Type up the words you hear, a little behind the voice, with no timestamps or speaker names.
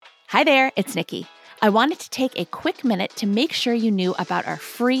Hi there, it's Nikki. I wanted to take a quick minute to make sure you knew about our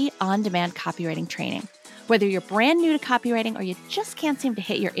free on-demand copywriting training. Whether you're brand new to copywriting or you just can't seem to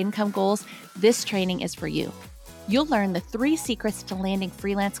hit your income goals, this training is for you. You'll learn the 3 secrets to landing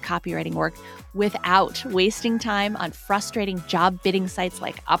freelance copywriting work without wasting time on frustrating job bidding sites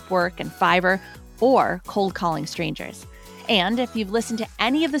like Upwork and Fiverr or cold calling strangers. And if you've listened to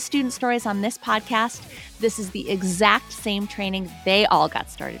any of the student stories on this podcast, this is the exact same training they all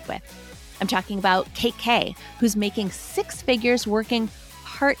got started with. I'm talking about Kate Kay, who's making 6 figures working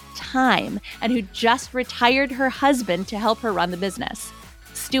part-time and who just retired her husband to help her run the business.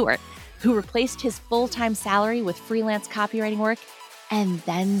 Stuart, who replaced his full-time salary with freelance copywriting work and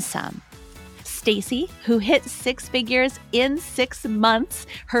then some. Stacy, who hit 6 figures in 6 months,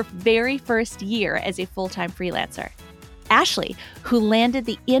 her very first year as a full-time freelancer. Ashley, who landed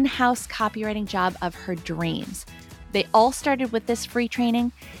the in-house copywriting job of her dreams. They all started with this free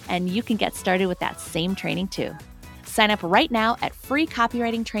training, and you can get started with that same training too. Sign up right now at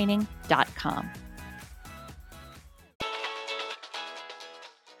freecopywritingtraining.com.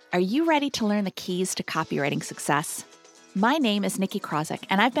 Are you ready to learn the keys to copywriting success? My name is Nikki Krawczyk,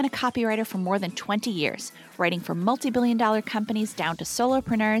 and I've been a copywriter for more than 20 years, writing for multi-billion-dollar companies down to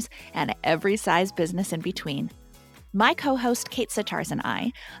solopreneurs and every size business in between. My co-host Kate Sitarz and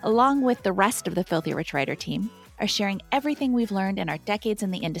I, along with the rest of the Filthy Rich Writer team, are sharing everything we've learned in our decades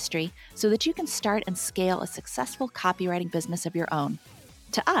in the industry so that you can start and scale a successful copywriting business of your own.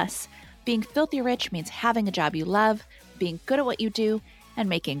 To us, being filthy rich means having a job you love, being good at what you do, and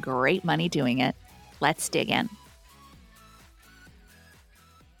making great money doing it. Let's dig in.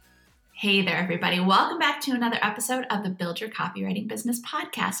 Hey there, everybody. Welcome back to another episode of the Build Your Copywriting Business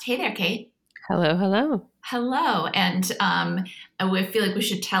podcast. Hey there, Kate. Hello, hello. Hello. And I feel like we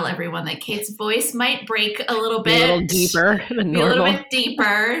should tell everyone that Kate's voice might break a little bit. A little deeper than normal. A little bit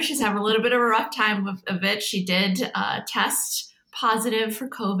deeper. She's having a little bit of a rough time of it. She did test positive for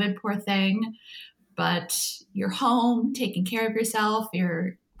COVID, poor thing. But you're home, taking care of yourself.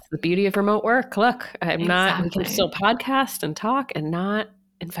 It's the beauty of remote work. Look, we can still podcast and talk and not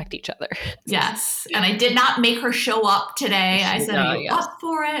infect each other. Yes. And I did not make her show up today. I said, are you up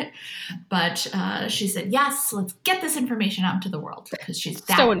for it? But she said, yes, let's get this information out into the world because she's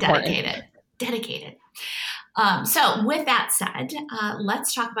that so dedicated. So with that said,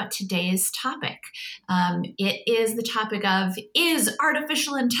 let's talk about today's topic. It is the topic of, is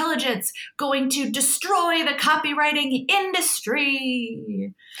artificial intelligence going to destroy the copywriting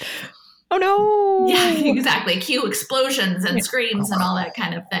industry? Oh no. Yeah, exactly. Cue explosions and screams and all that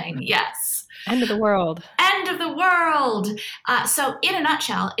kind of thing. Yes. End of the world. End of the world. So in a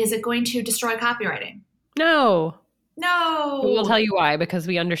nutshell, is it going to destroy copywriting? No. We'll tell you why, because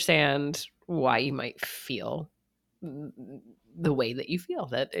we understand why you might feel the way that you feel,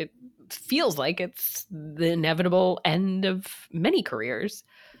 that it feels like it's the inevitable end of many careers.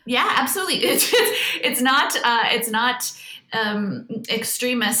 Yeah, absolutely. It's not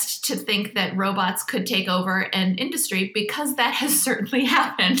extremist to think that robots could take over an industry, because that has certainly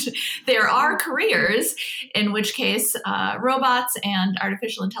happened. There are careers in which case robots and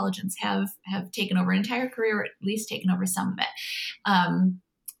artificial intelligence have taken over an entire career, or at least taken over some of it.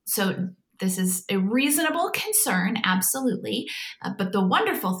 So this is a reasonable concern, absolutely. But the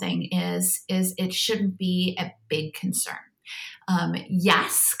wonderful thing is it shouldn't be a big concern.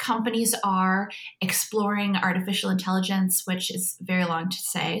 Yes, companies are exploring artificial intelligence, which is very long to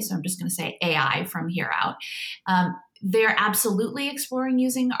say, so I'm just going to say AI from here out. They're absolutely exploring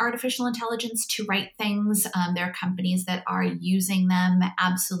using artificial intelligence to write things. There are companies that are using them,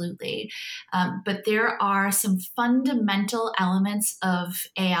 absolutely. But there are some fundamental elements of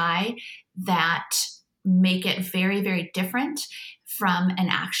AI that make it very, very different from an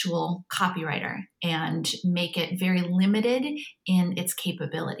actual copywriter and make it very limited in its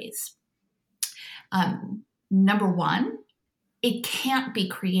capabilities. Number one, it can't be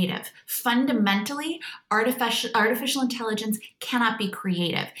creative. Fundamentally, artificial intelligence cannot be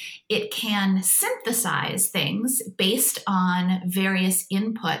creative. It can synthesize things based on various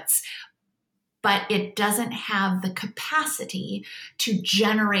inputs, but it doesn't have the capacity to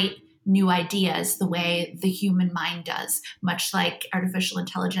generate new ideas the way the human mind does, much like artificial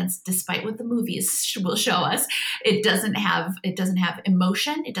intelligence, despite what the movies will show us. It doesn't have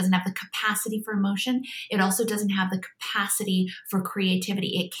emotion. It doesn't have the capacity for emotion. It also doesn't have the capacity for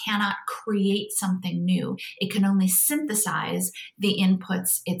creativity. It cannot create something new. It can only synthesize the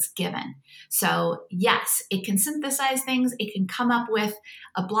inputs it's given. So yes, it can synthesize things. It can come up with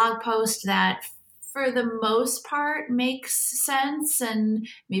a blog post that for the most part makes sense, and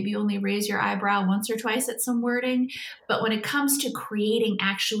maybe only raise your eyebrow once or twice at some wording. But when it comes to creating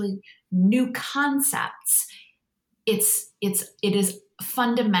actually new concepts, it is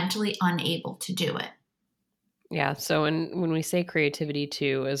fundamentally unable to do it. Yeah. So when we say creativity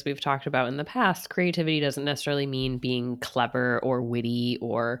too, as we've talked about in the past, creativity doesn't necessarily mean being clever or witty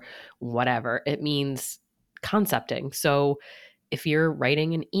or whatever. It means concepting. So if you're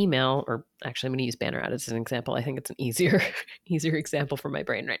writing an email, or actually I'm going to use Banner Ad as an example. I think it's an easier example for my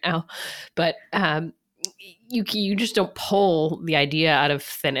brain right now. But you just don't pull the idea out of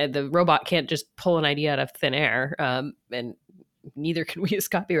thin air. The robot can't just pull an idea out of thin air. And neither can we as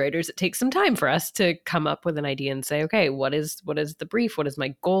copywriters. It takes some time for us to come up with an idea and say, okay, what is the brief? What is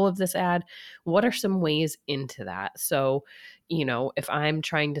my goal of this ad? What are some ways into that? So, if I'm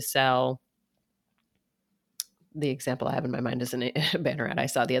trying to sell, the example I have in my mind is a Banner ad I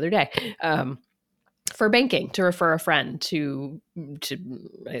saw the other day. For banking, to refer a friend to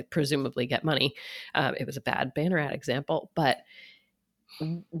presumably get money. It was a bad Banner ad example, but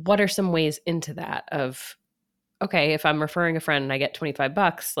what are some ways into that of, okay, if I'm referring a friend and I get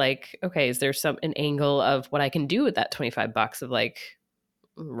 $25, like, okay, is there an angle of what I can do with that $25 of like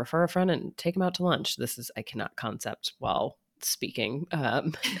refer a friend and take them out to lunch? I cannot concept while speaking,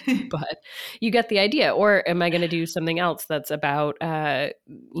 but you get the idea. Or am I going to do something else that's about,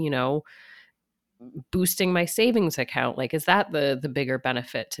 boosting my savings account? Like, is that the bigger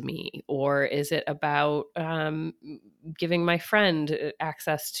benefit to me? Or is it about giving my friend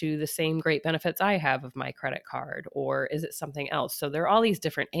access to the same great benefits I have of my credit card? Or is it something else? So there are all these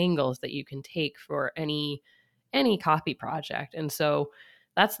different angles that you can take for any copy project. And so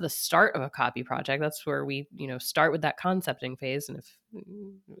that's the start of a copy project. That's where we, start with that concepting phase. And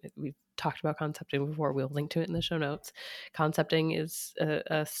if we've talked about concepting before, we'll link to it in the show notes. Concepting is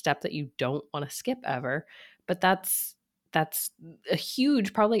a step that you don't want to skip ever, but that's a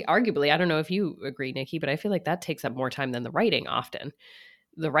huge, probably arguably, I don't know if you agree, Nikki, but I feel like that takes up more time than the writing often.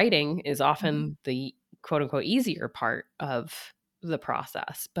 The writing is often the quote unquote easier part of the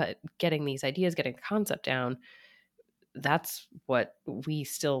process, but getting these ideas, getting the concept down, that's what we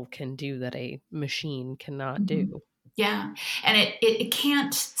still can do that a machine cannot do. Yeah. And it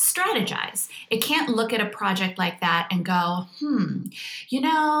can't strategize. It can't look at a project like that and go,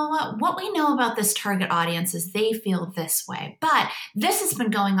 what we know about this target audience is they feel this way, but this has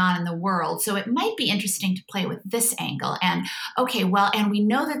been going on in the world. So it might be interesting to play with this angle. And okay, well, and we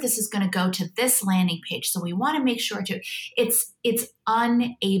know that this is going to go to this landing page. So we want to make sure it's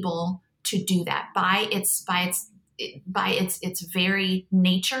unable to do that by its very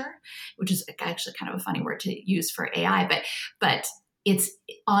nature, which is actually kind of a funny word to use for AI, but it's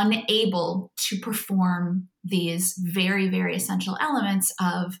unable to perform these very, very essential elements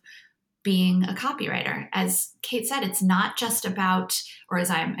of being a copywriter. As Kate said, it's not just about, or as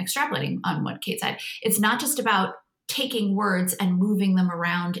I'm extrapolating on what Kate said, it's not just about taking words and moving them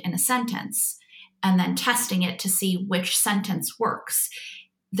around in a sentence and then testing it to see which sentence works.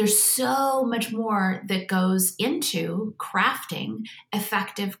 There's so much more that goes into crafting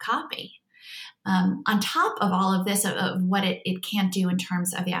effective copy. On top of all of this, of what it can't do in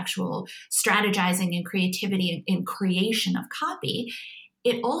terms of the actual strategizing and creativity in creation of copy,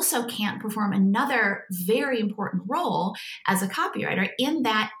 it also can't perform another very important role as a copywriter, in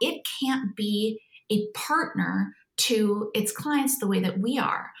that it can't be a partner to its clients the way that we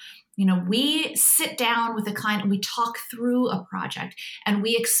are. We sit down with a client and we talk through a project and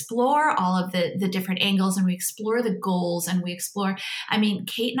we explore all of the different angles, and we explore the goals, and we explore,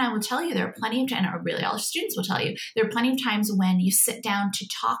 Kate and I will tell you, there are plenty of times, or really all students will tell you, there are plenty of times when you sit down to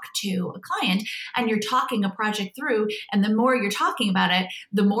talk to a client and you're talking a project through, and the more you're talking about it,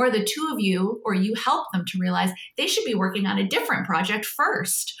 the more the two of you, or you help them to realize they should be working on a different project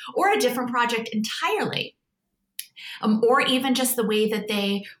first, or a different project entirely. Or even just the way that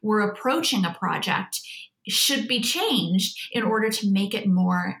they were approaching a project should be changed in order to make it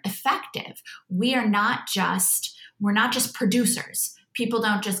more effective. We're not just producers. People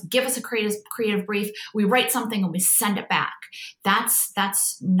don't just give us a creative brief. We write something and we send it back.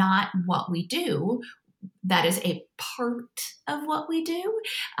 That's not what we do. That is a part of what we do,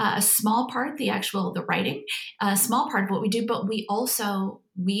 a small part, the writing, a small part of what we do, but we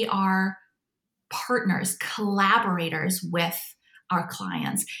are partners, collaborators with our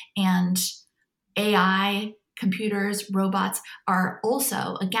clients. And AI, computers, robots are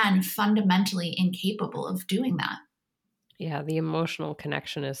also, again, fundamentally incapable of doing that. Yeah, the emotional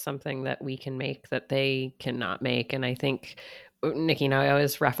connection is something that we can make that they cannot make. And I think, Nikki and I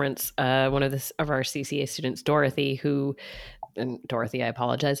always reference one of our CCA students, Dorothy, who and Dorothy, I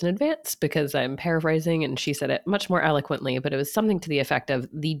apologize in advance because I'm paraphrasing and she said it much more eloquently, but it was something to the effect of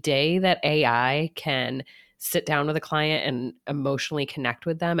the day that AI can sit down with a client and emotionally connect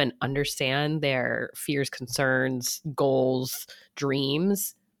with them and understand their fears, concerns, goals,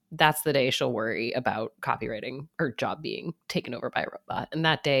 dreams, that's the day she'll worry about copywriting her job being taken over by a robot. And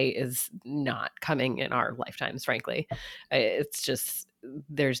that day is not coming in our lifetimes, frankly. It's just,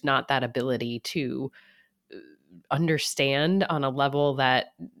 there's not that ability to understand on a level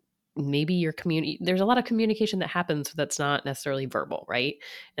that maybe your community, there's a lot of communication that happens that's not necessarily verbal, right?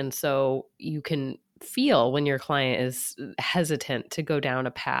 And so you can feel when your client is hesitant to go down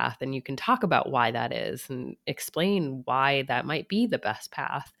a path, and you can talk about why that is and explain why that might be the best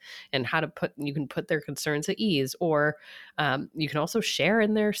path and how to you can put their concerns at ease, or you can also share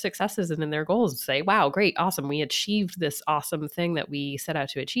in their successes and in their goals and say, wow, great, awesome, we achieved this awesome thing that we set out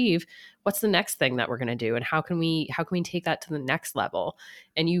to achieve. What's the next thing that we're going to do, and how can we take that to the next level?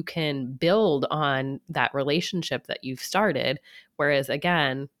 And you can build on that relationship that you've started. Whereas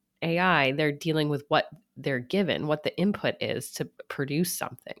again, AI, they're dealing with what they're given, what the input is to produce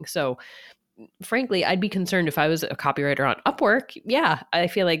something. So frankly, I'd be concerned if I was a copywriter on Upwork. Yeah, I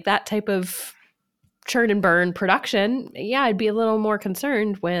feel like that type of churn and burn production, yeah, I'd be a little more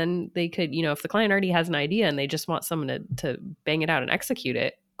concerned when they could, if the client already has an idea and they just want someone to bang it out and execute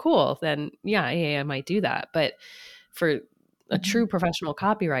it, cool, then yeah, AI might do that. But for a true professional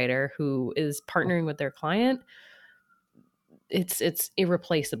copywriter who is partnering with their client, it's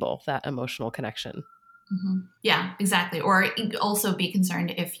irreplaceable, that emotional connection. Mm-hmm. Yeah, exactly. Or also be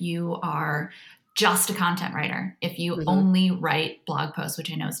concerned if you are just a content writer, if you only write blog posts, which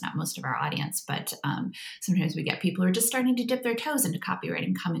I know is not most of our audience, but sometimes we get people who are just starting to dip their toes into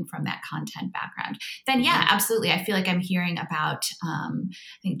copywriting coming from that content background. Then yeah, absolutely. I feel like I'm hearing about, I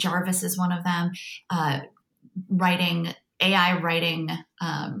think Jarvis is one of them, writing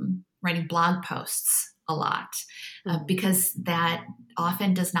blog posts a lot, because that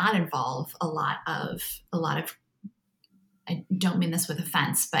often does not involve a lot of, I don't mean this with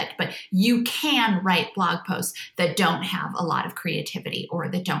offense, but you can write blog posts that don't have a lot of creativity or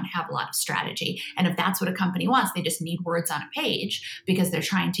that don't have a lot of strategy. And if that's what a company wants, they just need words on a page because they're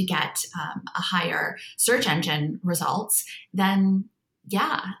trying to get a higher search engine results, then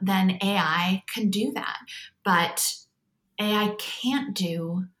AI can do that. But AI can't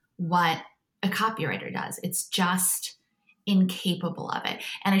do what a copywriter does. It's just incapable of it.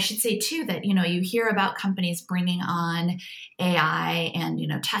 And I should say too that, you hear about companies bringing on AI and,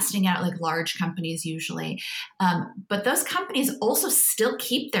 testing out, like large companies usually. But those companies also still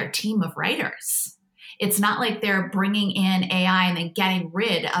keep their team of writers. It's not like they're bringing in AI and then getting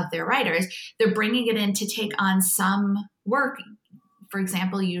rid of their writers. They're bringing it in to take on some work. For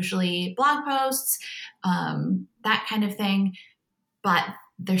example, usually blog posts, that kind of thing. But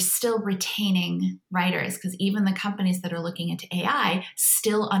they're still retaining writers, because even the companies that are looking into AI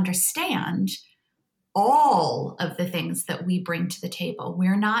still understand all of the things that we bring to the table.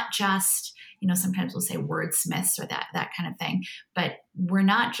 We're not just, sometimes we'll say wordsmiths or that kind of thing, but we're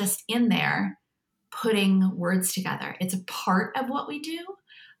not just in there putting words together. It's a part of what we do,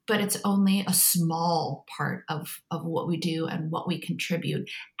 but it's only a small part of what we do and what we contribute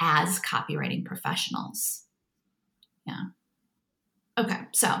as copywriting professionals. Yeah. Okay,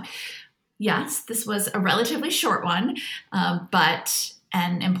 so yes, this was a relatively short one, but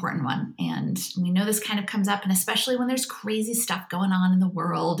an important one. And we know this kind of comes up, and especially when there's crazy stuff going on in the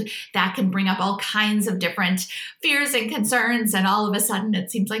world, that can bring up all kinds of different fears and concerns. And all of a sudden, it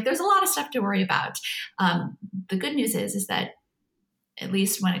seems like there's a lot of stuff to worry about. The good news is that at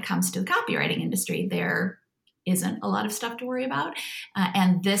least when it comes to the copywriting industry, there isn't a lot of stuff to worry about.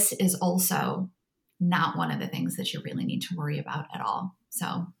 And this is also not one of the things that you really need to worry about at all.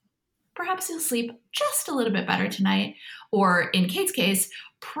 So perhaps you'll sleep just a little bit better tonight, or in Kate's case,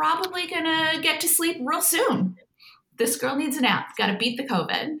 probably gonna get to sleep real soon. This girl needs a nap. Got to beat the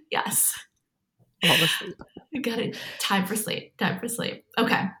COVID. Yes. All the sleep. Got it. Time for sleep.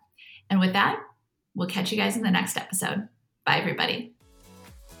 Okay. And with that, we'll catch you guys in the next episode. Bye, everybody.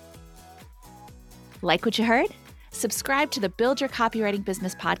 Like what you heard? Subscribe to the Build Your Copywriting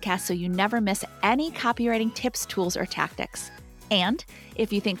Business podcast so you never miss any copywriting tips, tools, or tactics. And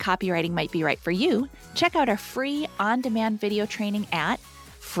if you think copywriting might be right for you, check out our free on-demand video training at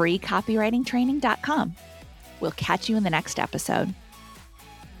freecopywritingtraining.com. We'll catch you in the next episode.